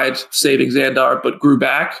died saving Xandar, but grew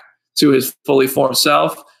back to his fully formed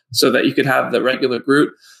self so that you could have the regular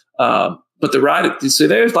Groot. But the ride, so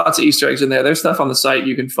there's lots of Easter eggs in there. There's stuff on the site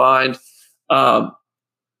you can find. And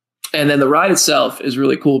then the ride itself is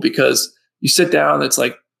really cool because you sit down, it's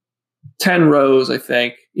like 10 rows, I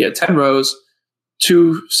think. Yeah, 10 rows,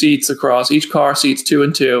 2 seats across. Each car seats 2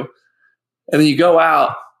 and 2. And then you go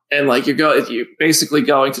out, and like you're basically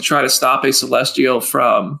going to try to stop a Celestial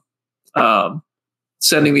from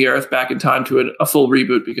sending the Earth back in time to a full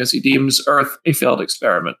reboot because he deems Earth a failed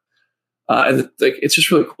experiment. And it's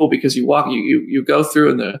just really cool because you walk, you go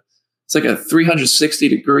through, and it's like a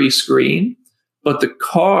 360-degree screen, but the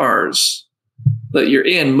cars that you're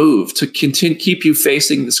in move to keep you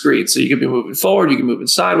facing the screen. So you can be moving forward, you can move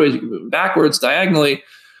sideways, you can move backwards, diagonally,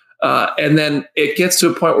 and then it gets to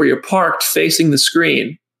a point where you're parked facing the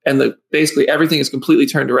screen. And basically everything is completely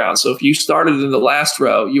turned around. So if you started in the last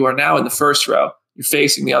row, you are now in the first row. You're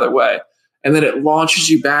facing the other way. And then it launches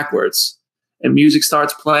you backwards. And music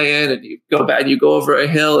starts playing. And you go back and you go over a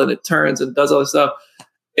hill. And it turns and does all this stuff.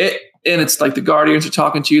 And it's like the Guardians are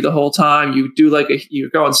talking to you the whole time. You do you're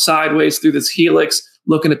going sideways through this helix,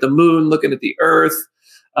 looking at the moon, looking at the Earth.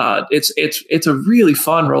 It's a really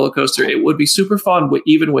fun roller coaster. It would be super fun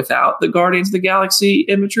even without the Guardians of the Galaxy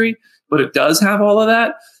imagery. But it does have all of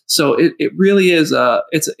that. So it really is,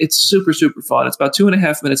 it's super, super fun. It's about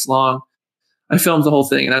 2.5 minutes long. I filmed the whole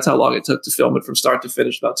thing, and that's how long it took to film it from start to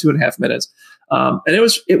finish, about 2.5 minutes. And it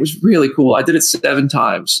was really cool. I did it 7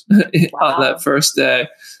 times on that first day.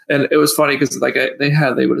 And it was funny because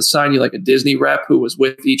they would assign you like a Disney rep who was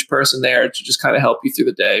with each person there to just kind of help you through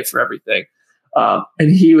the day for everything.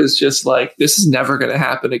 And he was just like, this is never going to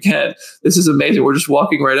happen again. This is amazing. We're just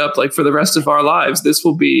walking right up like for the rest of our lives. This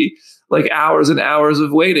will be like hours and hours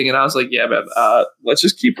of waiting. And I was like, yeah, man, let's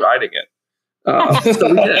just keep riding it. So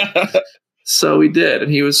we did. So we did.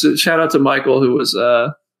 And he was, shout out to Michael, who was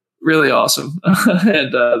really awesome.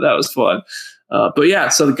 And that was fun. But yeah,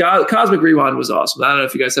 so the Cosmic Rewind was awesome. I don't know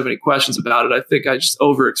if you guys have any questions about it. I think I just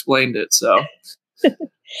over-explained it. So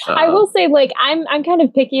I will say, like, I'm kind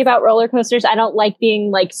of picky about roller coasters. I don't like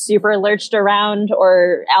being like super lurched around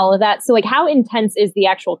or all of that. So like, how intense is the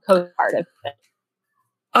actual coast part of it?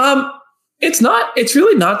 It's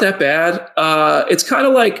really not that bad. It's kind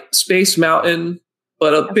of like Space Mountain,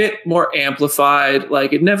 but a bit more amplified.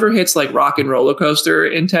 Like it never hits like Rock and Roller Coaster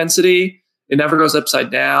intensity. It never goes upside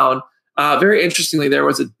down. Very interestingly, there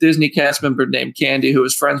was a Disney cast member named Candy who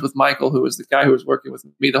was friends with Michael, who was the guy who was working with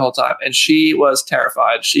me the whole time. And she was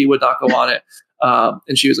terrified. She would not go on it.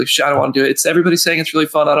 And she was like, I don't want to do it. Everybody's saying it's really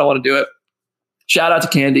fun. I don't want to do it. Shout out to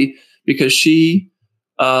Candy because she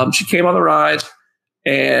came on the ride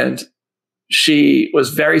and she was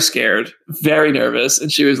very scared, very nervous.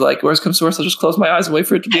 And she was like, worst comes to worst, I'll just close my eyes and wait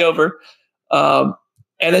for it to be over.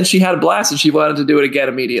 And then she had a blast and she wanted to do it again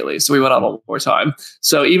immediately. So we went on one more time.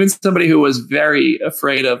 So even somebody who was very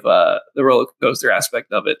afraid of the roller coaster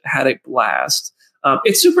aspect of it had a blast.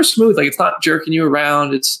 It's super smooth. Like it's not jerking you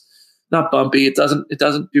around. It's not bumpy. It doesn't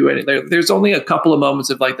do anything. There's only a couple of moments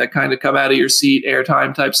of like that kind of come out of your seat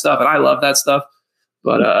airtime type stuff. And I love that stuff.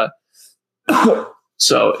 But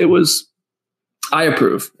so it was, I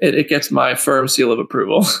approve. It gets my firm seal of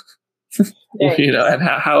approval. And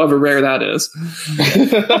however rare that is.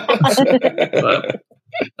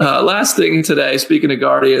 But, last thing today, speaking of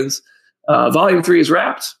Guardians, Volume 3 is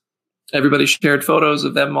wrapped. Everybody shared photos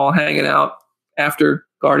of them all hanging out after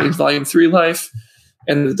Guardians Volume 3 life.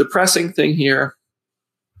 And the depressing thing here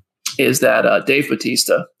is that Dave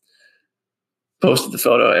Bautista posted the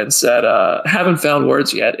photo and said, haven't found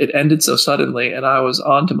words yet. It ended so suddenly, and I was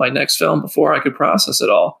on to my next film before I could process it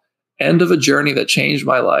all. End of a journey that changed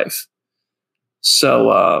my life.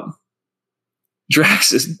 So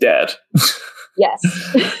Drax is dead. Yes.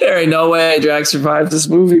 There ain't no way Drax survives this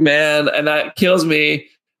movie, man. And that kills me,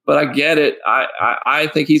 but I get it. I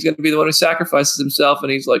think he's going to be the one who sacrifices himself,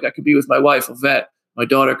 and he's like, I could be with my wife, Yvette, my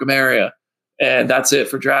daughter, Gamaria, and that's it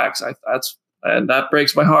for Drax. And that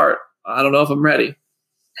breaks my heart. I don't know if I'm ready.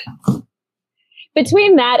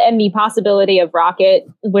 Between that and the possibility of Rocket,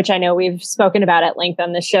 which I know we've spoken about at length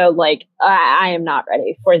on the show, like I am not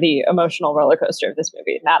ready for the emotional roller coaster of this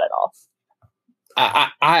movie. Not at all.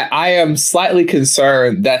 I am slightly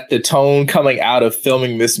concerned that the tone coming out of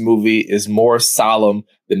filming this movie is more solemn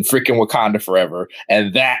than freaking Wakanda Forever.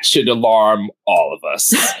 And that should alarm all of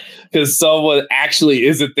us. Because someone actually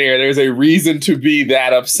isn't there. There's a reason to be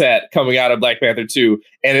that upset coming out of Black Panther 2.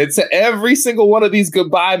 And it's every single one of these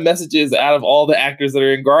goodbye messages out of all the actors that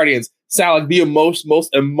are in Guardians sound like the most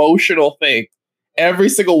emotional thing. Every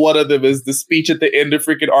single one of them is the speech at the end of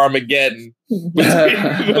freaking Armageddon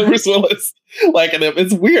between Bruce Willis. Like, and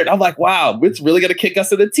it's weird. I'm like, wow, it's really going to kick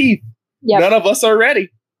us in the teeth. Yep. None of us are ready.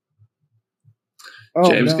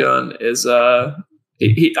 James Gunn is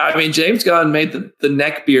James Gunn made the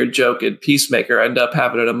neckbeard joke in Peacemaker end up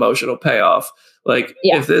having an emotional payoff. Like,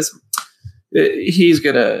 if this, he's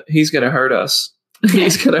gonna hurt us.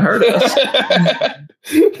 He's gonna hurt us.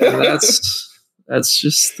 And that's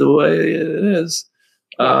just the way it is.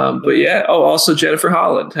 But yeah. Oh, also Jennifer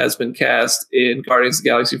Holland has been cast in Guardians of the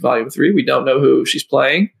Galaxy Volume 3. We don't know who she's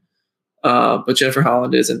playing. But Jennifer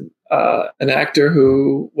Holland is an actor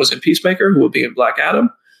who was in Peacemaker, who will be in Black Adam.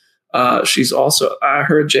 She's also, I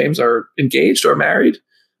heard James are engaged or married.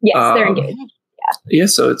 Yes, they're engaged. Yeah.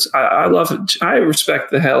 So I love it. I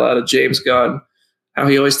respect the hell out of James Gunn, how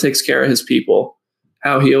he always takes care of his people.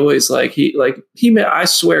 How he always I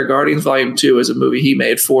swear Guardians Volume 2 is a movie he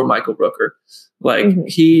made for Michael Rooker. Like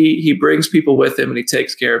he brings people with him and he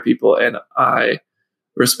takes care of people. And I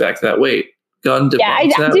respect that. Wait, Gunn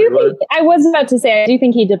debunked that? I was about to say, I do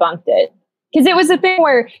think he debunked it. Because it was a thing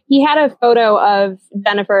where he had a photo of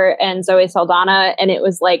Jennifer and Zoe Saldana, and it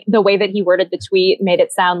was like the way that he worded the tweet made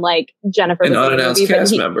it sound like Jennifer an unannounced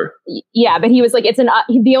cast member. Yeah, but he was like,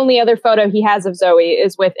 the only other photo he has of Zoe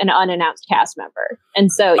is with an unannounced cast member,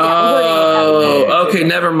 and so okay,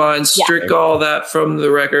 never mind. Strike all that from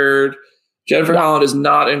the record. Jennifer Holland is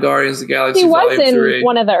not in Guardians of the Galaxy. She was in 3.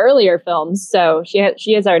 One of the earlier films, so she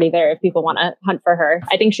is already there if people want to hunt for her.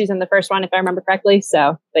 I think she's in the first one, if I remember correctly.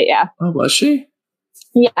 So, but yeah. Oh, was she?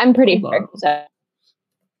 Yeah, I'm pretty sure. So.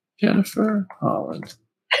 Jennifer Holland.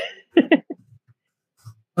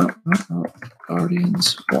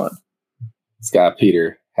 Guardians 1. Scott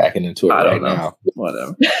Peter hacking into it right now.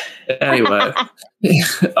 Whatever. Anyway,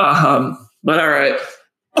 but all right.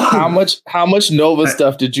 How much Nova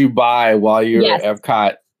stuff did you buy while you were at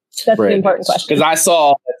Epcot? That's the important question. Because I saw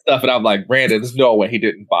all that stuff and I'm like, Brandon, there's no way he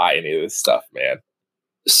didn't buy any of this stuff, man.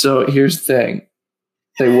 So here's the thing.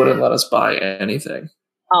 They wouldn't let us buy anything.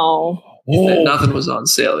 Oh. Nothing was on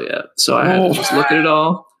sale yet. So I had to just look at it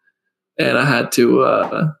all. And I had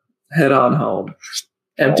to head on home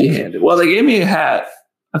empty-handed. Well, they gave me a hat.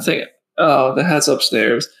 I think, the hat's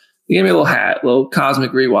upstairs. They gave me a little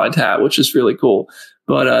Cosmic Rewind hat, which is really cool.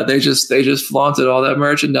 But they just flaunted all that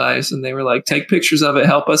merchandise, and they were like, "Take pictures of it,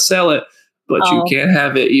 help us sell it, but you can't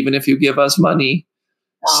have it even if you give us money."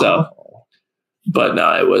 Oh. So, but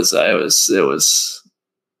no, it was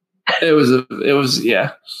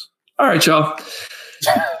yeah. All right, y'all.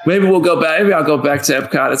 Maybe we'll go back. Maybe I'll go back to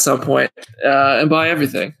Epcot at some point and buy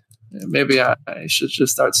everything. Maybe I should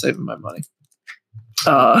just start saving my money.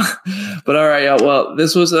 But all right, y'all. Well,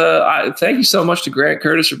 this was thank you so much to Grant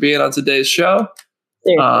Curtis for being on today's show.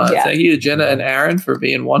 Thank you to Jenna and Aaron for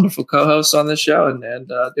being wonderful co-hosts on this show and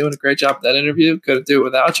doing a great job with that interview. Couldn't do it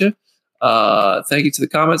without you. Thank you to the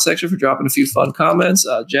comment section for dropping a few fun comments.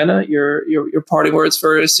 Jenna, your parting words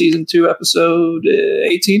for season 2, episode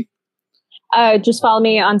 18. Just follow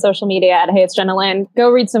me on social media at Hey It's Jenna Lynn. Go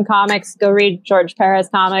read some comics. Go read George Perez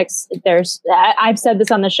comics. I've said this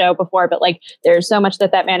on the show before, but like there's so much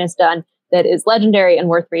that man has done that is legendary and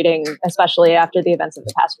worth reading, especially after the events of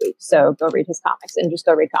the past week. So go read his comics and just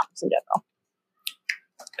go read comics in general.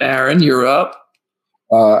 Aaron, you're up.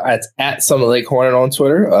 It's at Summit Lake Hornet on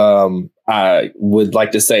Twitter. I would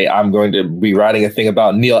like to say I'm going to be writing a thing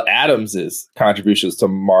about Neil Adams's contributions to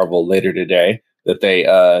Marvel later today. that they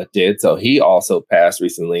did. So he also passed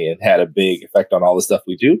recently and had a big effect on all the stuff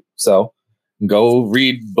we do. So go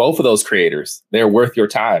read both of those creators. They're worth your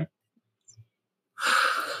time.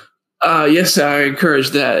 Yes, I encourage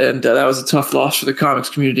that. And that was a tough loss for the comics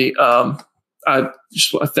community. I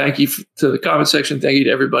just want to thank you to the comment section. Thank you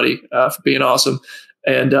to everybody for being awesome.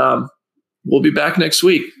 And we'll be back next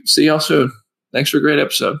week. See y'all soon. Thanks for a great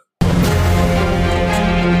episode.